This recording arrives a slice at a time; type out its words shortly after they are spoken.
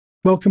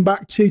Welcome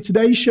back to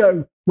today's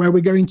show, where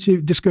we're going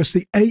to discuss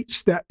the 8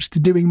 steps to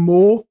doing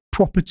more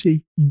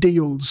property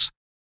deals.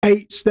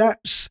 8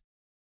 steps.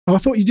 Oh, I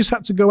thought you just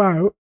had to go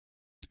out,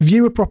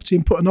 view a property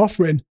and put an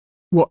offer in.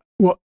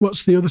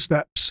 What's the other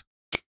steps?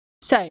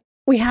 So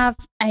we have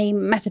a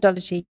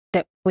methodology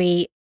that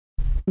we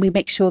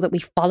make sure that we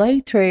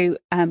follow through.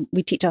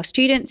 We teach our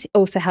students. It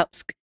also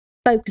helps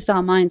focus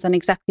our minds on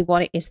exactly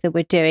what it is that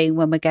we're doing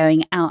when we're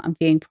going out and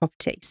viewing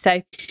property.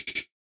 So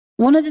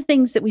one of the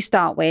things that we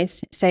start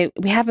with, so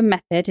we have a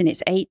method and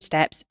it's 8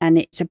 steps and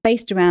it's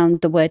based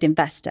around the word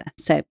investor.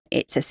 So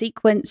it's a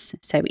sequence.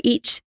 So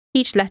each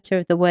letter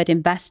of the word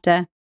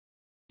investor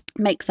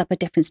makes up a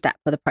different step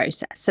for the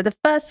process. So the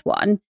first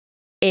one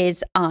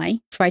is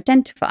I for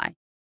identify.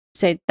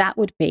 So that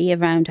would be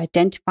around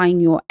identifying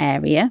your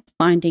area,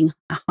 finding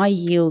a high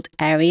yield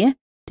area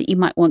that you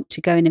might want to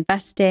go and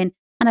invest in,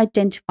 and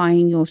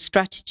identifying your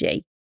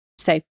strategy.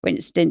 So for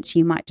instance,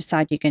 you might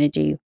decide you're going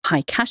to do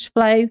high cash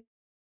flow,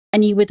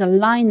 and you would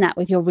align that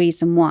with your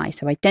reason why.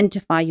 So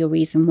identify your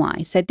reason why.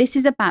 So this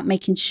is about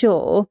making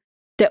sure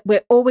that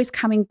we're always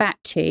coming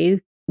back to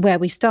where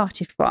we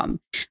started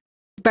from.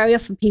 Very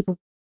often people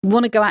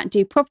want to go out and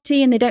do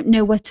property and they don't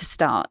know where to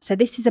start. So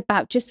this is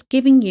about just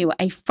giving you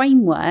a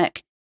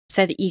framework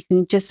so that you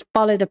can just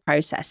follow the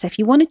process. So if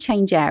you want to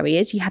change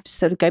areas, you have to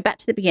sort of go back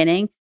to the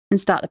beginning and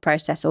start the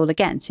process all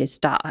again. So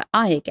start at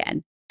I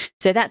again.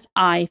 So that's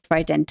I for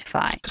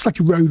identify. It's like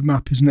a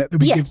roadmap, isn't it,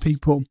 that we give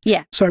people?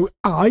 Yeah. So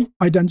I,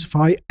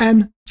 identify,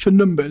 N for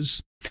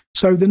numbers.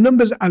 So the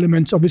numbers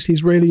element obviously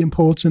is really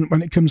important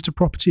when it comes to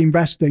property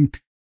investing.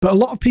 But a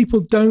lot of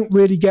people don't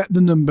really get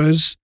the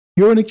numbers.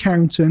 You're an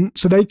accountant,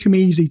 so they come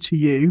easy to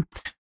you.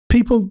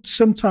 People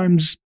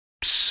sometimes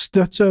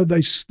stutter,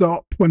 they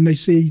stop when they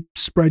see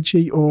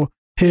spreadsheet or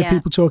hear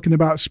people talking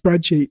about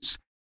spreadsheets.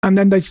 And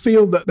then they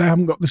feel that they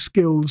haven't got the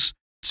skills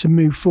to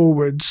move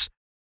forwards.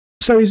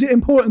 So is it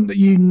important that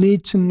you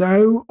need to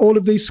know all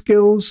of these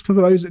skills for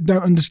those that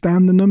don't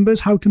understand the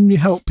numbers? How can you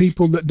help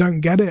people that don't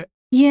get it?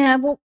 Yeah,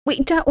 well, we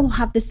don't all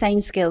have the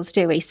same skills,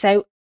 do we?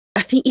 So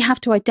I think you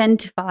have to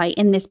identify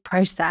in this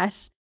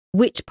process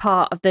which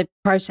part of the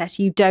process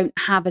you don't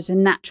have as a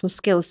natural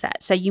skill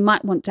set. So you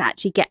might want to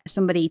actually get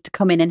somebody to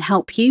come in and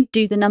help you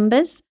do the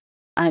numbers.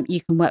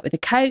 You can work with a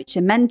coach,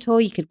 a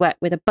mentor. You could work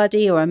with a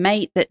buddy or a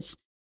mate that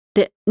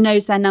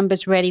knows their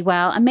numbers really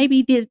well, and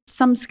maybe there's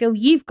some skill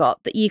you've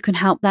got that you can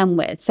help them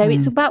with. So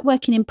it's about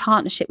working in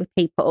partnership with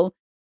people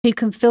who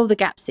can fill the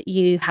gaps that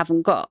you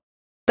haven't got.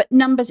 But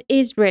numbers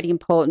is really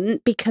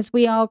important because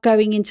we are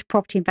going into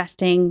property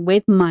investing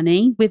with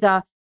money, with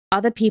our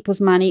other people's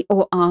money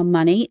or our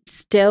money. It's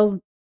still,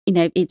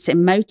 it's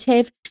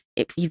emotive.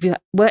 If you've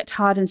worked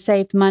hard and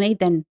saved money,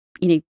 then,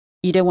 you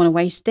don't want to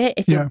waste it.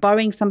 If you're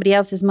borrowing somebody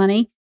else's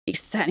money, you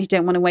certainly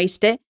don't want to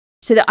waste it.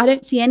 So that I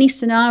don't see any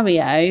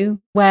scenario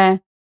where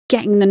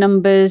getting the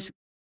numbers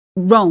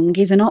wrong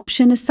is an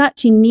option as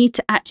such. You need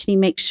to actually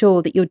make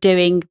sure that you're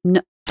doing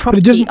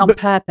property on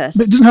purpose.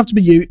 But it doesn't have to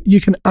be you.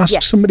 You can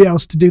ask somebody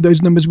else to do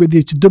those numbers with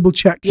you to double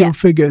check your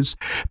figures.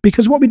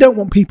 Because what we don't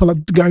want people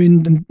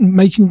going and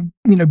making,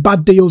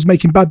 bad deals,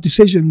 making bad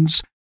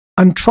decisions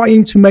and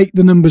trying to make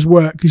the numbers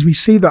work, because we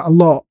see that a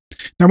lot.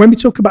 Now, when we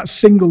talk about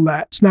single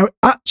lets, now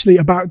actually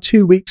about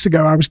 2 weeks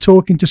ago, I was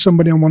talking to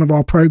somebody on one of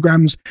our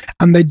programs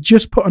and they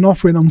just put an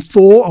offer in on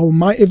 4 or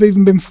might have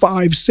even been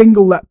 5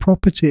 single let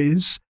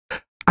properties.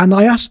 And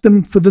I asked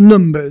them for the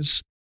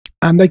numbers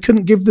and they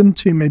couldn't give them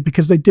to me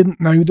because they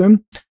didn't know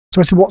them.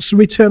 So I said, what's the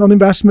return on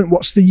investment?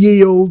 What's the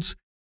yield?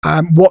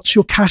 What's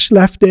your cash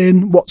left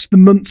in? What's the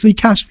monthly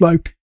cash flow?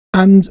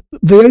 And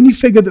the only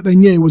figure that they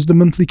knew was the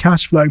monthly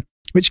cash flow,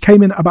 which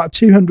came in at about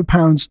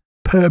 £200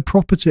 per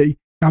property.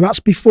 Now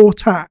that's before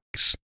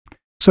tax.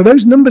 So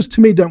those numbers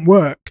to me don't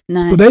work.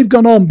 No. But they've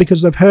gone on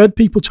because they've heard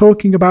people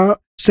talking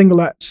about single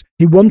lets.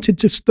 He wanted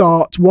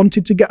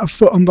to get a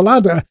foot on the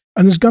ladder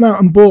and has gone out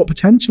and bought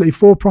potentially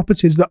 4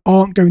 properties that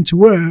aren't going to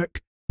work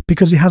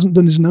because he hasn't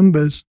done his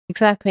numbers.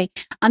 Exactly.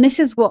 And this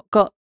is what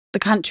got the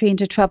country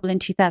into trouble in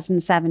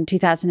 2007,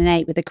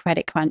 2008 with the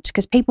credit crunch,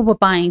 because people were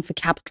buying for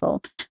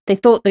capital. They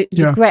thought that it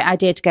was a great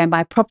idea to go and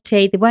buy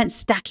property. They weren't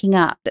stacking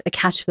up that the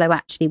cash flow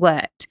actually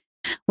worked.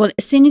 Well,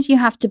 as soon as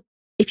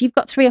if you've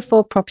got 3 or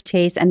 4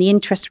 properties and the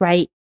interest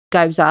rate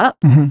goes up,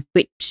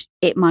 which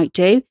it might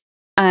do,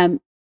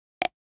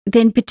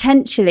 then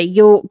potentially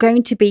you're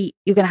going to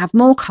have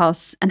more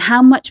costs. And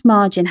how much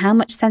margin, how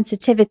much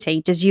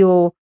sensitivity does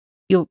your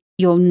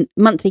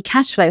monthly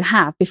cash flow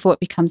have before it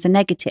becomes a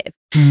negative?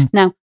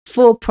 Now,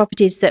 4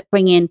 properties that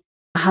bring in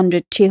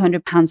 £100,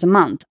 £200 a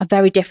month are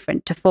very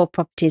different to 4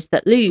 properties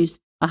that lose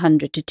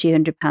 £100 to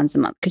 £200 a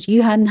month, because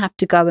you then have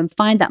to go and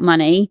find that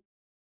money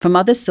from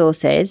other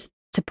sources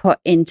to put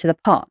into the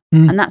pot.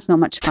 And that's not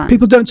much fun.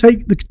 People don't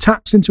take the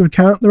tax into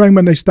account,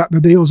 when they stack the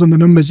deals on the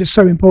numbers. It's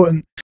so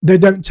important. They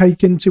don't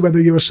take into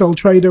whether you're a sole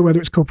trader, whether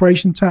it's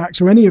corporation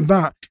tax or any of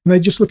that. And they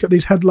just look at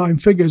these headline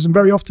figures, and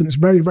very often it's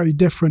very, very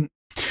different.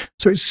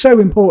 So it's so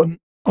important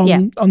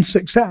on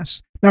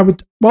success. Now,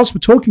 whilst we're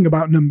talking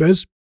about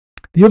numbers,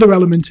 the other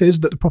element is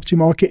that the property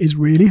market is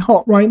really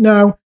hot right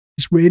now.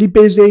 It's really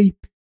busy.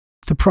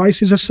 The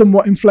prices are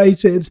somewhat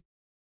inflated.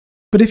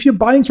 But if you're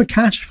buying for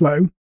cash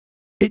flow,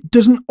 it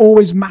doesn't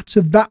always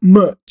matter that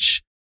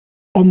much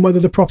on whether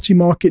the property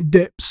market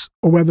dips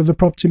or whether the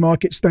property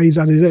market stays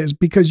as it is,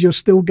 because you're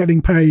still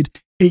getting paid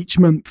each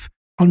month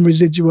on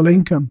residual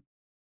income.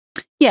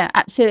 Yeah,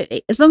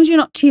 absolutely. As long as you're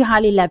not too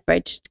highly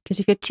leveraged, because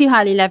if you're too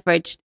highly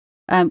leveraged,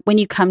 when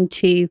you come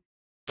to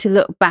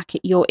look back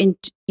at your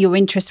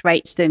interest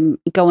rates, then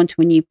go on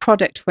to a new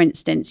product, for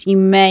instance, you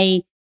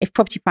may, if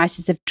property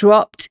prices have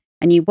dropped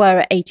and you were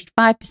at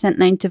 85%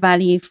 loan to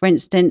value, for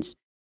instance,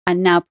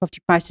 and now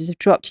property prices have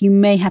dropped, you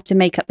may have to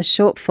make up the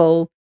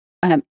shortfall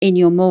in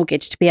your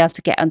mortgage to be able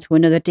to get onto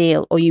another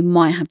deal, or you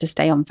might have to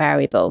stay on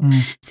variable.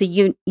 So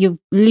you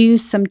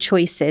lose some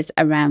choices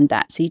around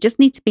that. So you just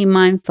need to be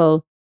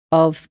mindful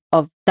of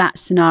that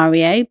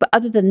scenario. But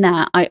other than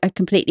that, I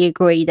completely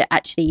agree that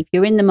actually, if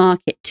you're in the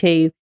market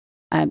to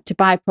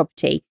buy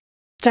property,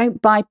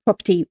 don't buy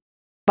property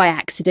by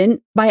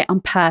accident, buy it on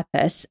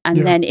purpose. And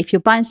then if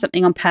you're buying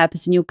something on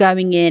purpose and you're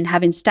going in,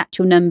 having stacked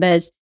your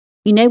numbers,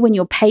 you know when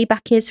your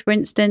payback is, for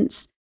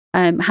instance,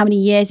 how many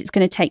years it's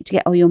going to take to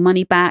get all your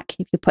money back.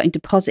 If you're putting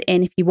deposit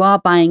in, if you are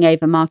buying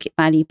over market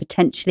value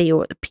potentially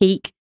or at the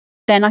peak,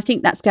 then I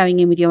think that's going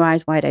in with your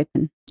eyes wide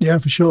open. Yeah,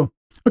 for sure.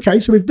 Okay,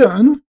 so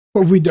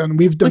what have we done?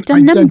 We've done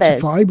identify,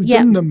 numbers. We've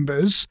done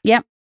numbers.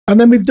 Yep. And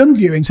then we've done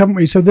viewings, haven't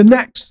we? So the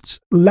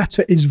next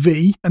letter is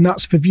V, and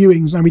that's for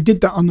viewings. Now, we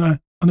did that on a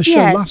show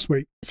last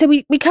week. So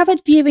we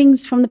covered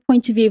viewings from the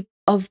point of view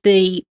of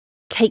the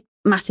take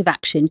massive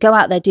action, go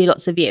out there, do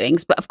lots of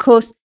viewings. But of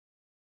course,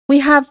 we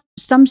have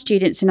some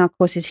students in our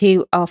courses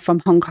who are from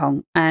Hong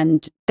Kong,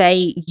 and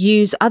they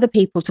use other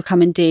people to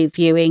come and do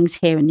viewings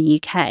here in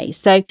the UK.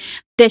 So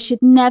there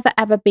should never,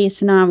 ever be a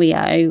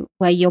scenario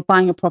where you're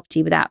buying a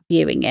property without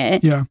viewing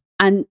it. Yeah.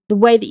 And the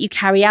way that you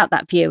carry out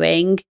that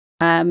viewing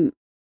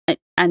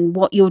and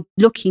what you're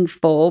looking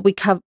for, we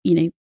cover,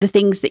 the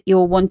things that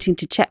you're wanting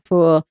to check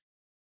for.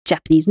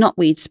 Japanese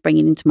knotweed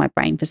springing into my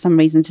brain for some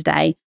reason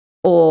today,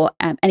 or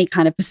any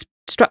kind of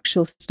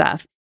structural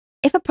stuff.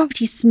 If a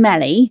property's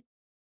smelly,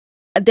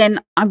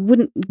 then I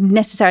wouldn't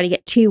necessarily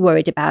get too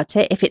worried about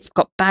it. If it's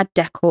got bad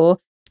decor,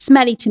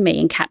 smelly to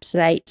me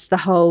encapsulates the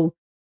whole,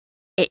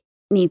 it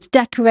needs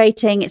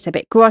decorating, it's a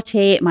bit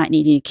grotty, it might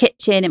need a new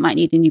kitchen, it might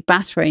need a new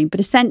bathroom, but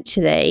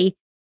essentially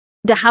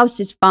the house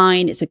is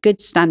fine, it's a good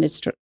standard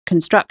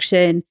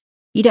construction.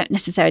 You don't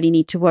necessarily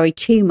need to worry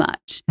too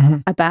much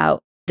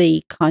about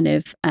the kind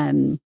of,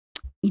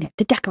 the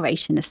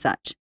decoration as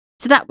such.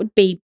 So that would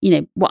be,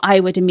 what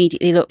I would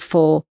immediately look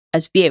for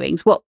as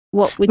viewings. What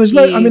would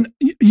you...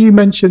 you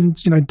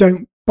mentioned,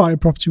 don't buy a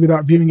property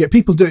without viewing it.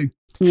 People do.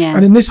 Yeah.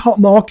 And in this hot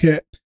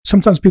market,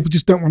 sometimes people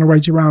just don't want to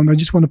wait around. They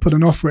just want to put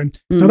an offer in.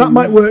 Now, that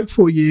might work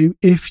for you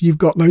if you've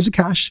got loads of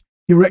cash,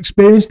 you're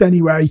experienced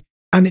anyway,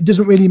 and it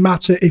doesn't really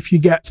matter if you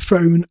get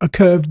thrown a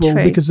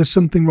curveball because there's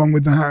something wrong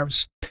with the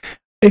house.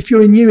 If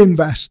you're a new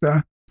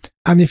investor,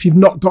 and if you've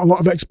not got a lot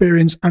of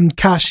experience and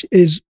cash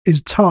is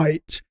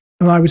tight,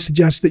 then I would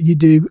suggest that you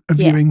do a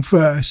viewing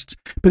first.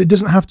 But it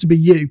doesn't have to be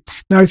you.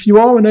 Now, if you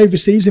are an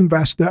overseas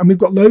investor, and we've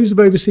got loads of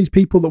overseas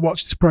people that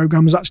watch this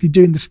program, I was actually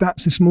doing the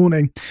stats this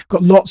morning,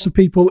 got lots of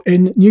people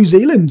in New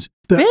Zealand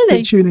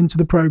that tune into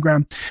the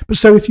program. But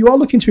so if you are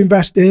looking to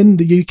invest in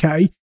the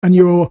UK and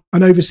you're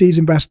an overseas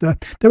investor,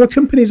 there are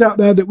companies out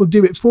there that will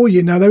do it for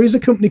you. Now, there is a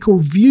company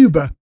called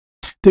Viewber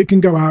that can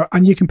go out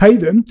and you can pay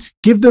them,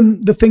 give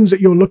them the things that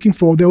you're looking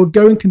for. They'll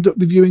go and conduct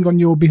the viewing on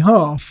your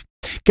behalf.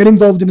 Get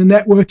involved in a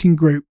networking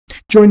group.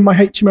 Join my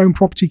HMO and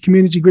property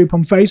community group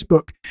on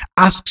Facebook.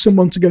 Ask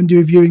someone to go and do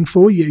a viewing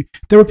for you.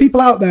 There are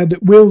people out there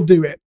that will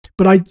do it.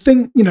 But I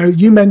think,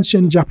 you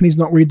mentioned Japanese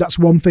knotweed. That's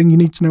one thing you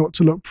need to know what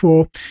to look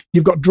for.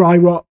 You've got dry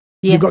rot.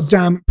 Yes. You've got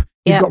damp.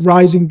 You've got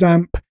rising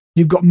damp.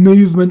 You've got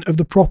movement of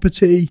the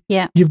property.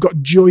 Yeah. You've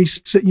got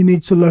joists that you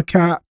need to look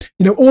at.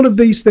 All of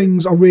these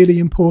things are really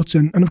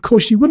important. And of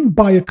course, you wouldn't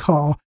buy a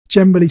car,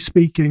 generally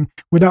speaking,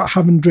 without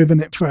having driven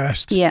it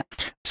first. Yeah.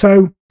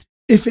 So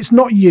if it's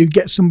not you,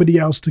 get somebody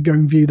else to go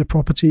and view the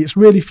property. It's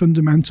really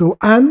fundamental.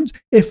 And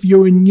if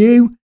you're a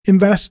new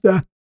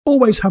investor,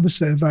 always have a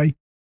survey.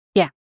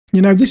 Yeah.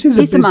 This is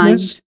a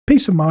business.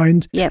 Peace of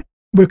mind. Yeah.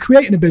 We're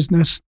creating a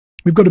business.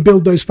 We've got to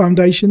build those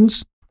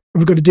foundations.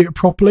 We've got to do it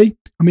properly,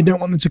 and we don't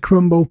want them to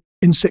crumble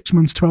in 6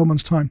 months, 12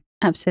 months' time.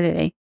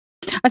 Absolutely.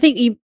 I think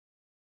you,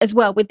 as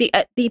well, with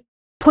the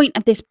point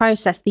of this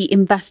process, the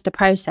investor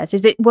process,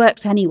 is it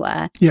works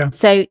anywhere. Yeah.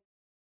 So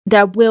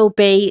there will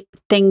be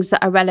things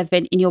that are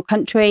relevant in your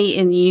country,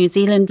 in the New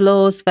Zealand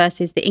laws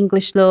versus the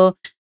English law.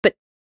 But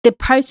the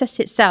process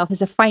itself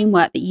is a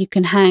framework that you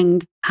can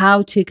hang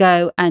how to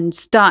go and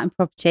start in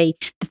property,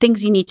 the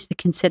things you need to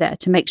consider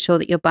to make sure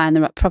that you're buying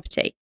the right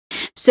property.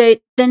 So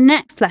the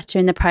next letter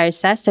in the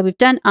process, so we've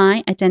done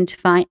I,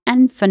 identify,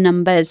 N for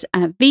numbers,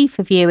 V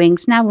for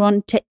viewings. Now we're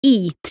on to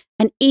E,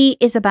 and E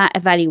is about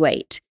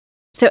evaluate.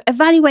 So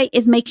evaluate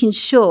is making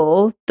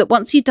sure that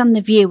once you've done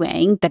the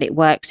viewing, that it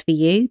works for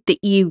you,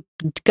 that you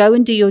go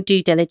and do your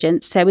due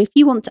diligence. So if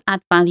you want to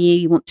add value,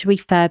 you want to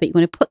refurb it, you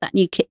want to put that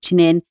new kitchen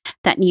in,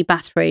 that new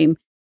bathroom,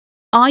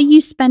 are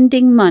you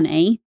spending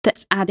money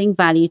that's adding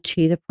value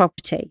to the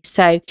property?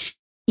 So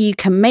you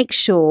can make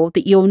sure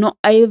that you're not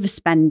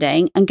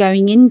overspending and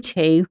going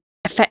into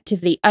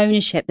effectively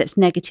ownership that's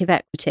negative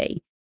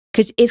equity.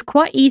 Because it's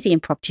quite easy in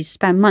property to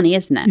spend money,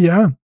 isn't it?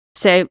 Yeah.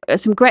 So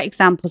some great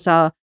examples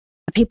are,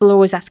 people are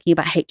always asking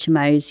about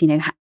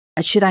HMOs,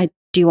 should I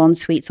do en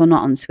suites or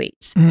not en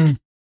suites?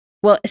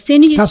 Well, as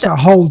soon as you That's a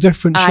whole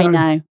different show.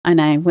 I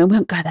know. We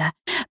won't go there.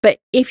 But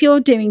if you're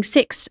doing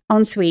 6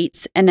 en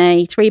suites in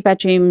a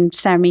 3-bedroom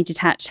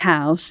semi-detached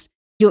house,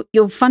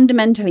 you're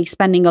fundamentally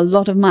spending a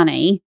lot of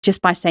money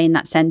just by saying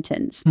that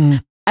sentence.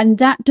 And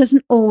that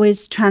doesn't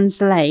always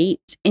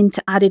translate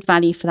into added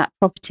value for that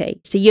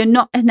property. So you're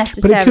not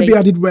necessarily... But it could be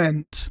added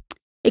rent.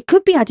 It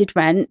could be added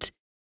rent,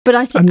 but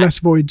I think... And less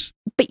voids.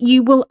 But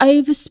you will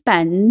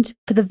overspend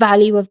for the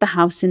value of the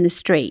house in the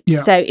street.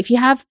 Yeah. So if you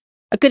have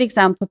a good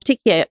example,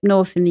 particularly up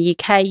north in the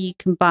UK, you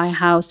can buy a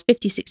house,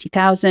 50,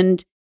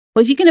 60,000.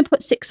 Well, if you're going to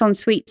put 6 en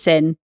suites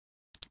in,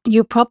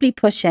 you're probably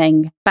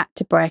pushing back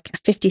to brick a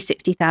 50,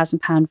 60,000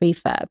 pound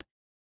refurb.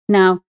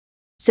 Now,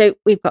 so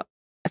we've got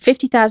a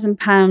 50,000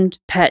 pound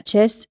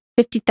purchase,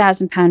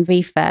 50,000 pound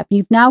refurb.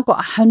 You've now got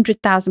a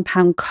 100,000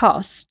 pound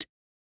cost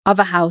of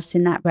a house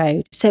in that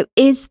road. So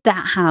is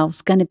that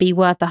house going to be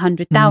worth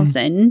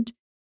 100,000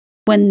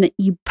 when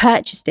you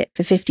purchased it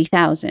for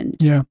 50,000?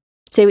 Yeah.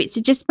 So it's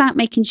just about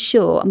making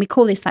sure, and we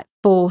call this like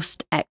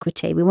forced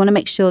equity. We want to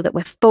make sure that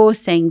we're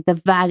forcing the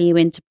value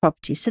into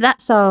property. So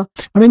that's our...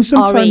 I mean,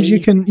 sometimes you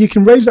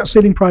can raise that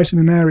ceiling price in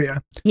an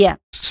area. Yeah.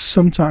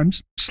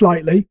 Sometimes,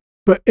 slightly.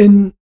 But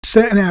in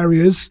certain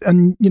areas,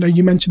 and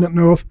you mentioned up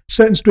north,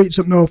 certain streets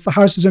up north, the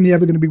house is only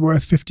ever going to be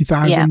worth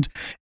 50,000.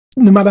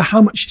 No matter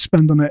how much you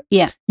spend on it.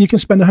 Yeah. You can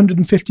spend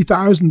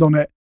 150,000 on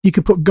it. You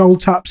could put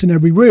gold taps in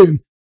every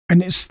room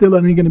and it's still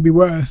only going to be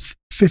worth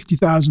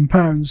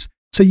 £50,000.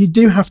 So you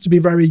do have to be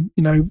very,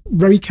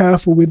 very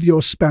careful with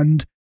your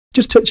spend.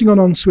 Just touching on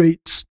en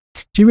suites.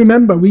 Do you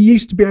remember we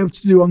used to be able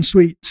to do en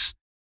suites,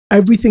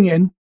 everything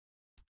in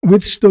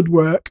with stud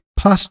work,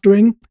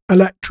 plastering,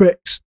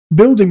 electrics,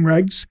 building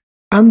regs,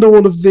 and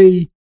all of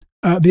the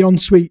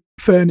ensuite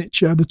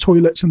furniture, the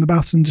toilets and the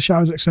bathrooms, the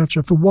showers,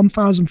 etc., for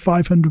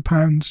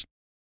 £1,500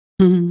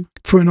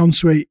 for an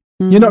ensuite.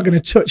 You're not going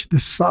to touch the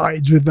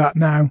sides with that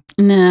now.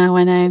 No,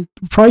 I know.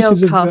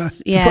 Prices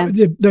costs,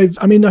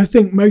 I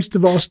think most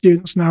of our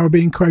students now are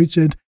being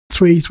quoted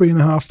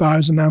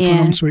 £3,500 now for an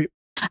ensuite.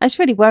 It's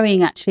really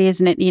worrying, actually,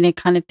 isn't it?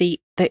 Kind of the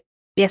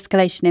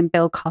escalation in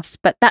bill costs,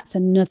 but that's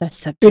another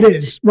subject. It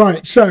is,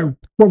 right. So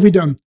what have we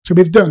done? So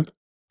we've done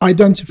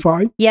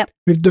identify. Yep.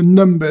 We've done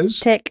numbers.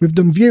 Tick. We've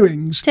done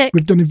viewings. Tick.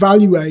 We've done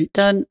evaluate.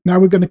 Done. Now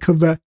we're going to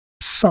cover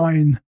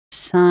sign.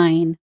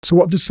 Sign. So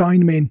what does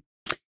sign mean?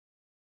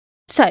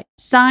 So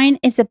sign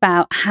is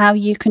about how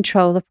you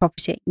control the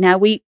property. Now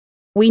we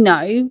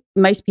know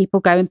most people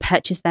go and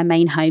purchase their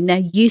main home. They're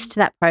used to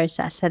that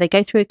process. So they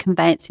go through a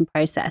conveyancing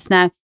process.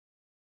 Now,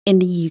 in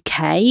the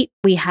UK,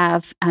 we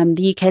have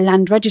the UK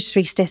Land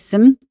Registry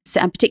system,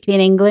 and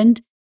particularly in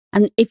England.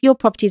 And if your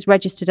property is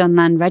registered on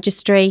Land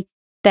Registry,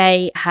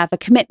 they have a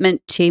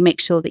commitment to make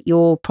sure that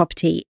your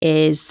property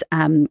is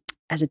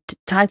as a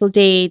title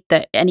deed,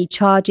 that any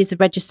charges are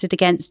registered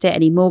against it,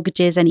 any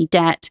mortgages, any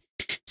debt.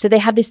 So they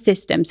have this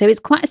system. So it's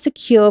quite a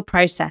secure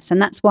process.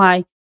 And that's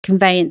why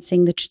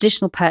conveyancing, the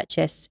traditional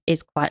purchase,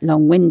 is quite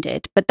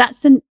long-winded. But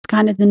that's the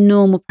kind of the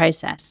normal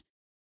process.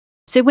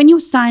 So when you're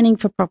signing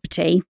for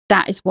property,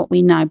 that is what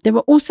we know. There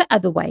are also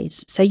other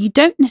ways. So you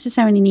don't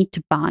necessarily need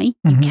to buy.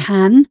 You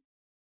can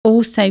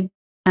also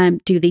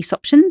do lease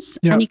options,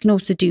 and you can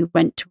also do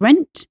rent to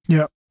rent.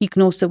 Yeah. You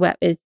can also work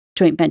with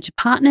joint venture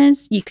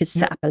partners. You could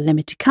set up a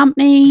limited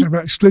company.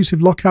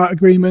 Exclusive lockout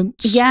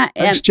agreements. Yeah.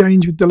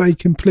 Exchange with delay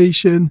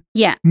completion.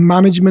 Yeah.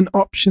 Management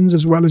options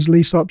as well as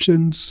lease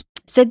options.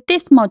 So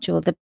this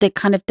module,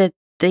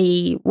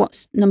 the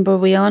what's number are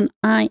we on?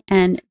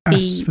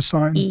 S for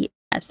sign.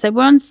 So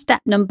we're on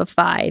step number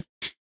 5.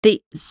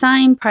 The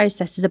sign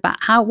process is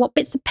about what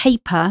bits of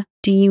paper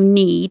do you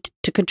need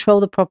to control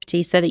the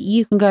property so that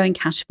you can go and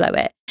cash flow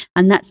it.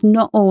 And that's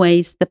not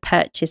always the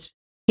purchase.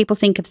 People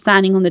think of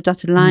signing on the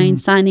dotted line,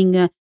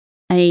 signing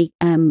a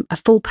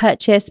full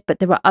purchase, but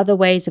there are other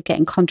ways of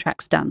getting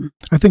contracts done.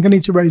 I think I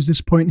need to raise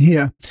this point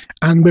here.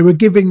 And we were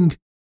giving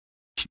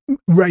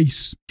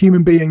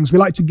human beings, we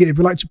like to give,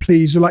 we like to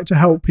please, we like to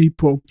help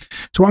people.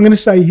 So what I'm going to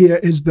say here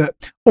is that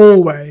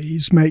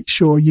always make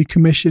sure you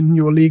commission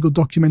your legal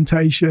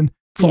documentation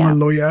from a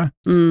lawyer,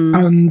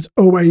 and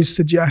always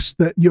suggest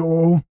that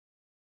your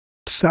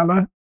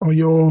seller or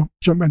your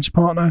joint venture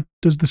partner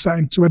does the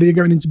same. So whether you're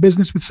going into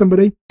business with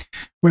somebody,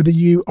 whether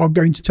you are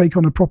going to take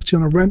on a property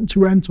on a rent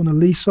to rent, on a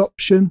lease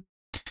option,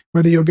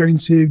 whether you're going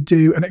to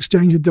do an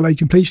exchange with delay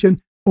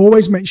completion,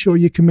 always make sure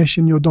you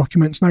commission your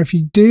documents. Now, if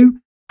you do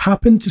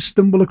happen to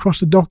stumble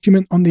across a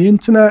document on the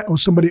internet or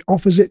somebody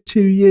offers it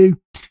to you,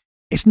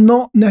 it's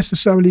not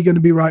necessarily going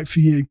to be right for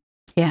you.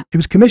 Yeah. It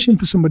was commissioned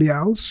for somebody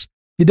else.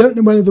 You don't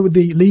know whether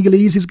the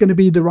legalese is going to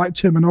be the right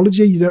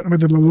terminology. You don't know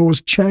whether the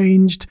law's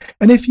changed.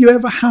 And if you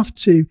ever have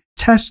to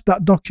test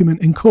that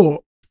document in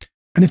court,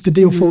 And if the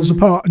deal falls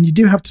apart and you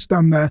do have to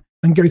stand there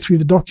and go through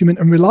the document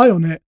and rely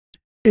on it,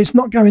 it's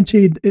not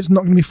guaranteed it's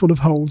not going to be full of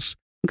holes.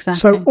 Exactly.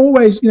 So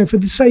always, for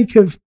the sake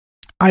of,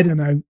 I don't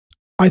know,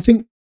 I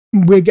think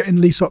we're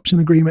getting lease option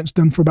agreements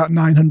done for about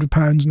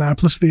 £900 now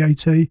plus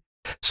VAT.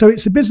 So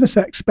it's a business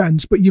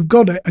expense, but you've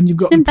got it, and you've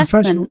got the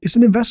professional. It's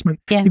an investment.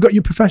 Yeah. You've got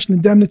your professional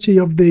indemnity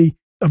of the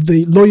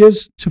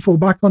lawyers to fall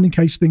back on in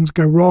case things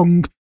go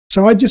wrong.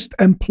 So I just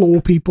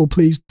implore people,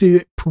 please do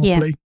it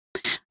properly.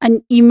 Yeah.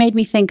 And you made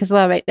me think as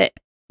well, right, that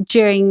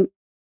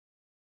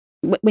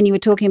when you were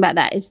talking about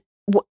that, is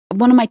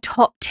one of my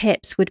top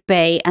tips would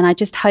be, and I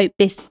just hope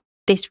this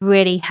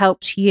really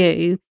helps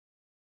you,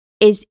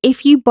 is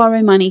if you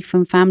borrow money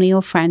from family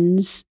or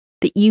friends,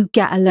 that you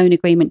get a loan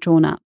agreement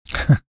drawn up.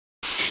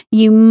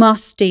 You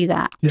must do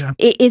that. Yeah.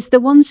 It is the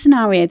one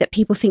scenario that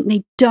people think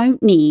they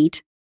don't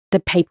need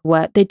the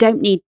paperwork, they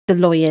don't need the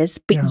lawyers,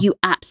 but you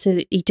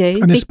absolutely do.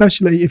 And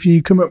especially if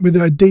you come up with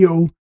a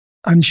deal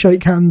and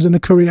shake hands in a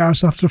curry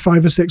house after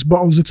 5 or 6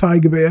 bottles of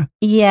Tiger beer.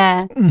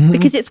 Yeah,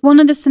 because it's one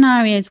of the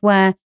scenarios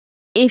where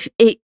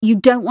you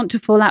don't want to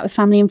fall out with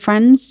family and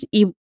friends,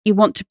 you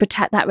want to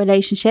protect that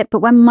relationship, but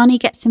when money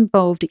gets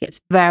involved, it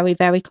gets very,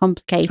 very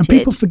complicated. And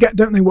people forget,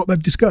 don't they, what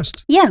they've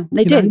discussed? Yeah,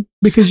 they do.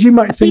 Because you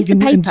might think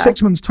in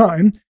 6 months'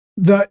 time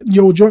that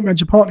your joint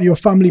venture partner, your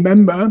family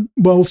member,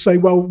 will say,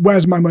 well,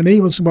 where's my money?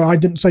 Well, I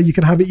didn't say you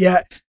could have it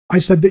yet. I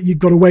said that you've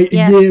got to wait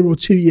a year or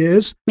 2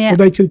 years. Yeah. Or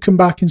they could come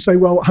back and say,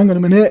 well, hang on a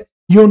minute,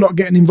 you're not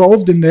getting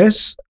involved in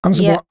this. And I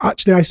said, well,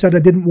 actually, I said I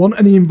didn't want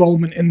any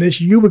involvement in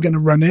this. You were going to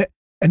run it.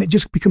 And it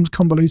just becomes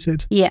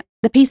convoluted. Yeah,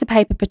 the piece of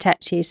paper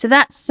protects you. So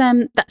that's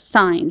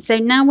signed. So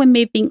now we're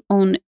moving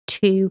on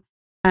to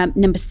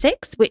number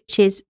 6, which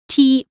is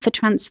T for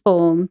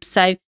transform.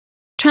 So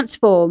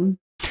transform.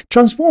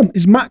 Transform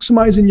is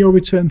maximizing your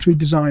return through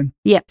design.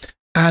 Yeah.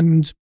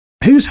 And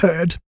who's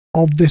heard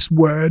of this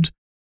word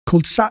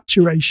called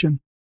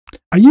saturation?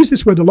 I use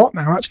this word a lot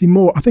now, actually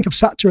more. I think I've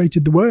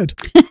saturated the word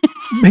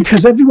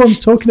because everyone's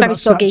talking about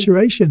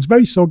saturation. It's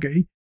very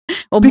soggy.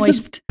 Or because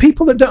moist.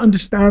 People that don't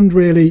understand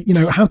really,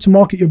 how to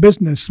market your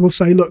business will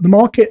say, look, the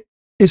market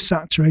is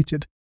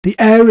saturated. The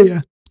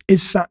area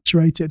is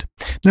saturated.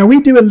 Now,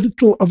 we do a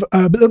little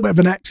bit of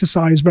an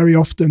exercise very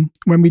often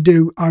when we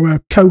do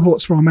our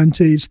cohorts for our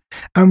mentees,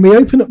 and we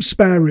open up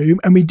Spare Room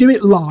and we do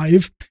it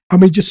live,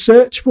 and we just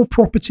search for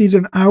properties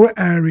in our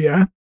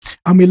area,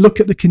 and we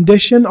look at the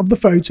condition of the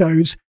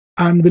photos,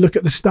 and we look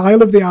at the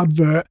style of the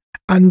advert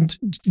and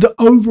the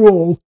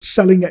overall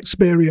selling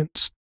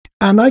experience.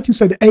 And I can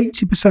say that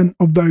 80%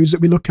 of those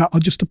that we look at are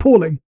just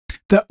appalling.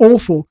 They're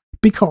awful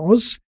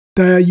because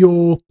they're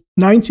your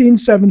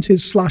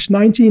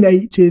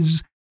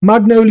 1970s/1980s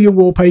magnolia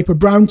wallpaper,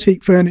 brown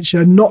teak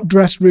furniture, not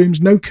dress rooms,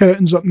 no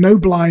curtains up, no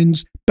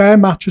blinds, bare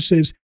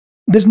mattresses.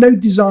 There's no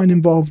design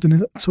involved in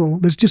it at all.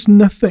 There's just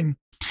nothing.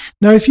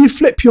 Now, if you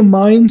flip your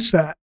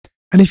mindset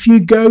and if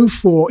you go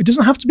for, it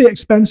doesn't have to be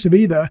expensive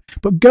either,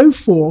 but go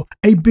for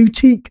a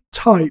boutique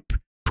type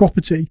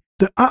property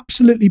that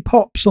absolutely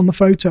pops on the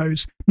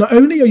photos. Not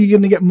only are you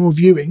going to get more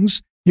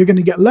viewings, you're going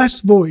to get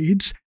less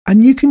voids,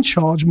 and you can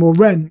charge more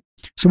rent.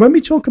 So when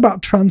we talk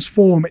about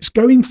transform, it's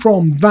going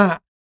from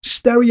that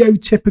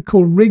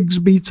stereotypical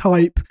Rigsby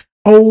type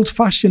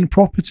old-fashioned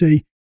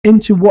property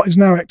into what is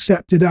now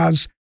accepted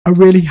as a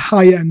really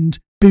high-end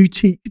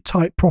boutique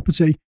type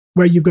property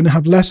where you're going to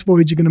have less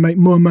voids, you're going to make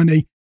more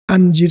money,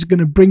 and you're going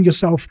to bring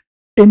yourself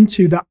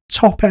into that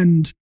top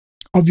end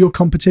of your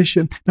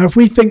competition. Now, if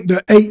we think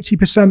that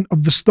 80%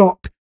 of the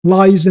stock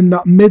lies in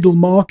that middle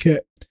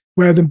market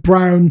where the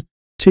brown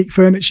teak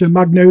furniture,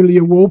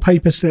 magnolia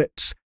wallpaper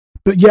sits,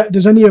 but yet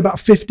there's only about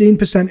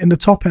 15% in the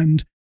top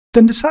end,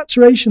 then the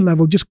saturation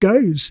level just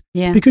goes.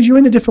 Yeah. Because you're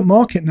in a different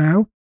market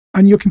now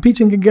and you're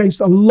competing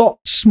against a lot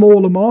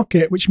smaller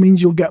market, which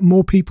means you'll get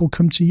more people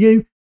come to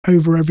you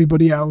over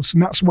everybody else.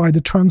 And that's why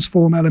the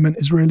transform element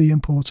is really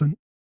important.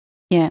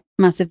 Yeah,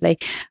 massively.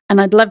 And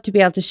I'd love to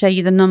be able to show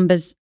you the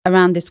numbers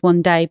around this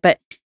one day, but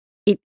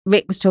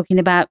Rick was talking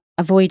about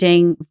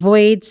avoiding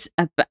voids,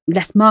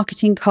 less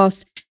marketing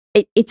costs.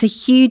 It's a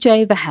huge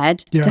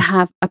overhead to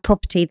have a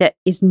property that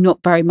is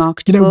not very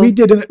marketable. We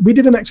did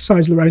an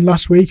exercise, Lorraine,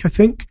 last week, I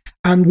think,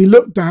 and we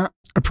looked at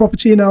a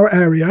property in our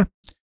area,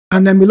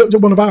 and then we looked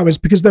at one of ours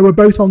because they were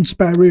both on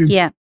Spare Room.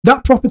 Yeah.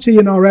 That property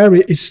in our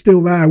area is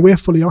still there. We're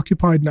fully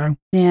occupied now.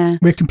 Yeah.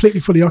 We're completely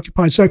fully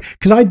occupied. So,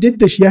 because I did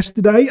this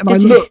yesterday and I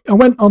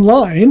went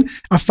online,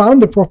 I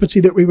found the property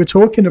that we were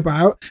talking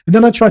about, and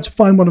then I tried to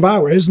find one of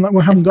ours and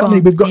we haven't got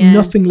any. We've got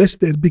nothing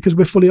listed because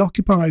we're fully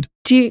occupied.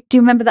 Do you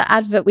remember that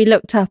advert we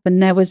looked up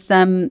and there was,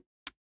 it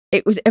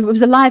was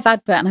a live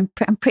advert and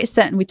I'm pretty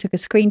certain we took a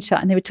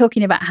screenshot and they were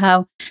talking about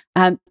how,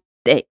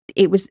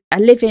 it was a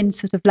live-in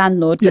sort of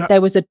landlord, but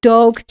there was a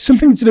dog.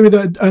 Something to do with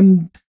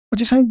what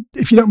do you say?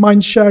 If you don't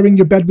mind sharing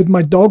your bed with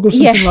my dog or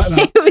something like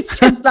that. It was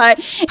just like,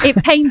 it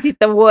painted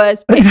the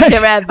worst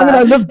picture ever. I mean,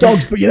 I love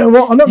dogs, but you know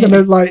what? I'm not going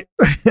to like...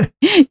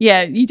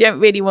 Yeah, you don't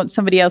really want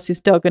somebody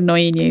else's dog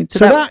annoying you.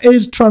 So that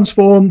is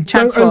Transform.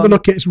 Don't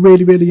overlook it. It's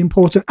really, really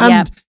important.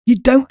 And you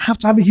don't have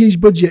to have a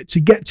huge budget to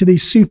get to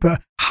these super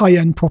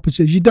high-end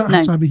properties. You don't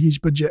have to have a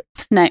huge budget.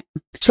 No.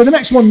 So the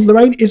next one,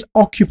 Lorraine, is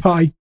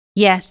Occupy.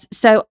 Yes.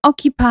 So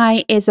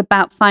Occupy is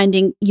about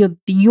finding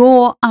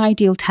your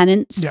ideal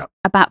tenants,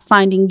 about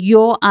finding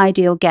your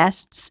ideal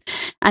guests.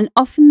 And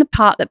often the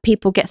part that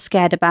people get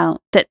scared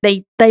about, that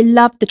they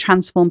love the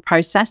Transform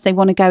process. They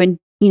want to go and,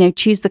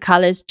 choose the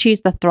colours, choose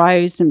the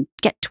throws and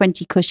get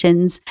 20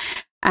 cushions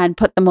and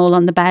put them all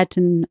on the bed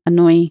and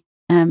annoy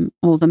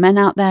all the men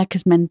out there,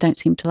 because men don't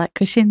seem to like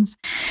cushions.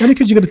 Only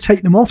because you've got to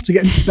take them off to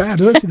get into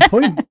bed. I don't see the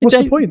point. What's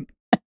the point?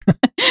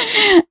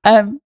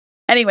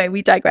 Anyway,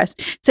 we digress.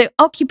 So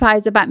Occupy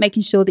is about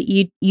making sure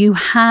that you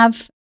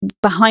have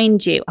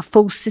behind you a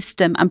full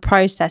system and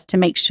process to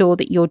make sure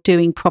that you're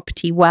doing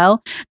property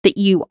well, that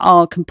you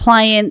are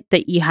compliant,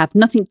 that you have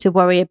nothing to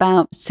worry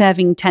about,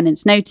 serving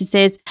tenants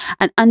notices,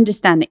 and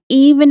understand that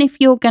even if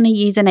you're going to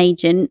use an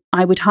agent,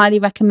 I would highly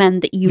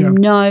recommend that you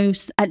know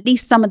at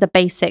least some of the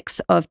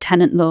basics of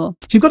tenant law.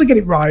 So you've got to get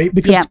it right,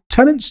 because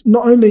tenants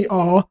not only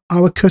are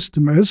our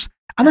customers,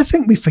 and I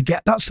think we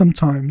forget that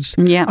sometimes.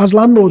 Yeah. As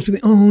landlords, we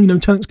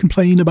think, tenants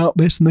complain about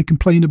this and they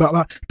complain about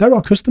that. They're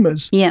our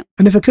customers. Yeah.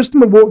 And if a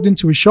customer walked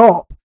into a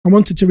shop and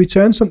wanted to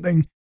return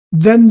something,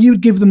 then you'd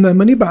give them their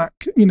money back.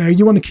 You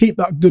want to keep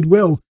that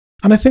goodwill.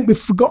 And I think we've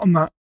forgotten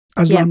that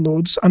as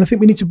landlords. And I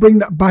think we need to bring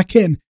that back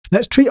in.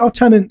 Let's treat our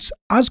tenants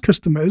as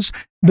customers.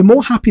 The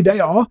more happy they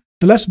are,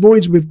 the less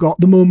voids we've got,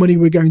 the more money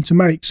we're going to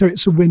make. So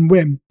it's a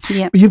win-win.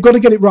 Yeah. But you've got to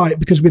get it right,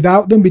 because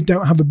without them, we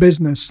don't have a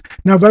business.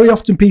 Now, very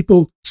often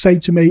people say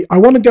to me, I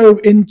want to go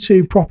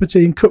into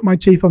property and cut my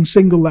teeth on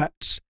single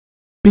lets,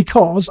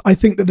 because I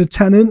think that the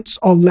tenants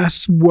are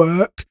less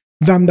work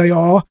than they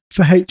are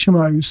for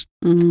HMOs.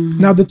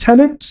 Now, the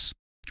tenants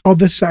are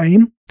the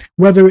same,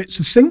 whether it's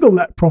a single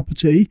let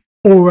property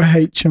or a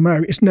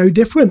HMO. It's no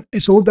different.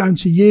 It's all down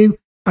to you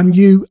and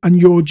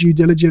your due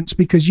diligence,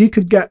 because you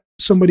could get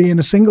somebody in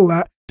a single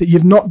let that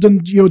you've not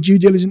done your due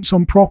diligence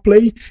on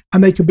properly,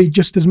 and they could be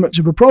just as much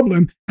of a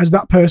problem as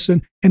that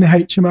person in a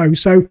HMO.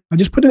 So I'm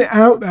just putting it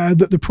out there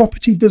that the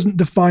property doesn't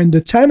define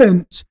the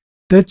tenant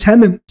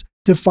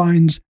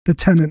defines the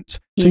tenant.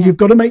 So you've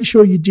got to make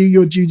sure you do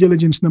your due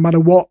diligence no matter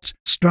what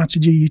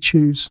strategy you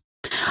choose.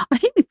 I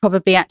think we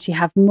probably actually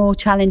have more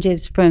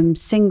challenges from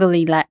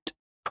singly let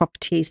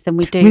properties than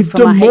we do we've from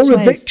done our more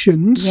HMOs.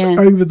 Evictions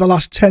over the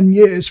last 10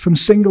 years from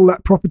single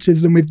let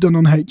properties than we've done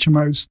on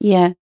HMOs.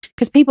 Yeah,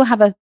 because people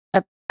have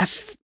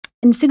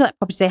in single let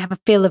properties, they have a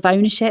feel of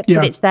ownership,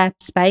 that it's their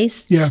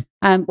space. Yeah.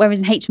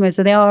 Whereas in HMOs,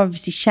 so they are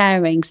obviously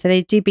sharing, so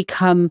they do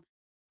become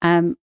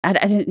I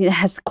don't think it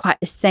has quite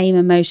the same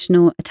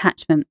emotional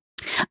attachment.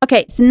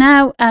 Okay, so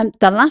now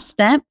the last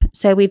step.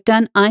 So we've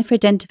done I for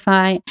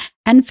identify,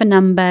 N for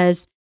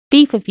numbers,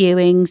 V for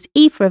viewings,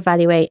 E for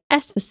evaluate,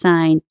 S for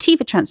sign, T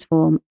for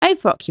transform, O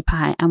for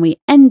occupy, and we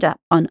end up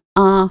on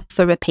R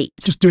for repeat.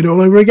 Just do it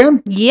all over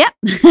again? Yep.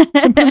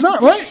 Simple as that,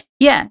 right?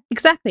 Yeah,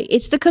 exactly.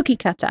 It's the cookie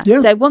cutter. Yeah.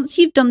 So once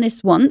you've done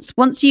this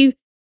once you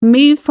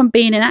move from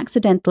being an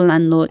accidental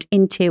landlord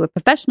into a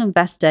professional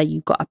investor,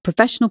 you've got a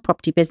professional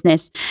property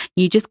business,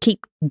 you just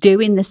keep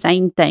doing the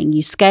same thing.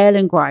 You scale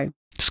and grow.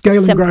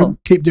 Scale and grow,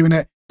 keep doing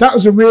it. That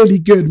was a really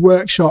good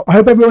workshop. I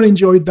hope everyone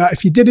enjoyed that.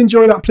 If you did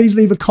enjoy that, please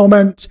leave a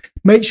comment.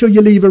 Make sure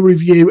you leave a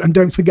review, and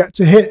don't forget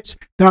to hit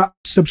that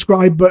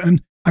subscribe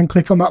button and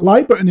click on that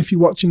like button if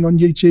you're watching on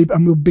YouTube.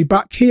 And we'll be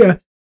back here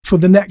for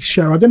the next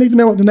show. I don't even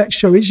know what the next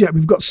show is yet.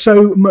 We've got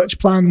so much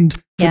planned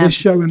for this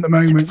show at the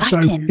moment. So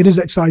it is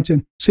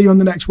exciting. See you on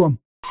the next one.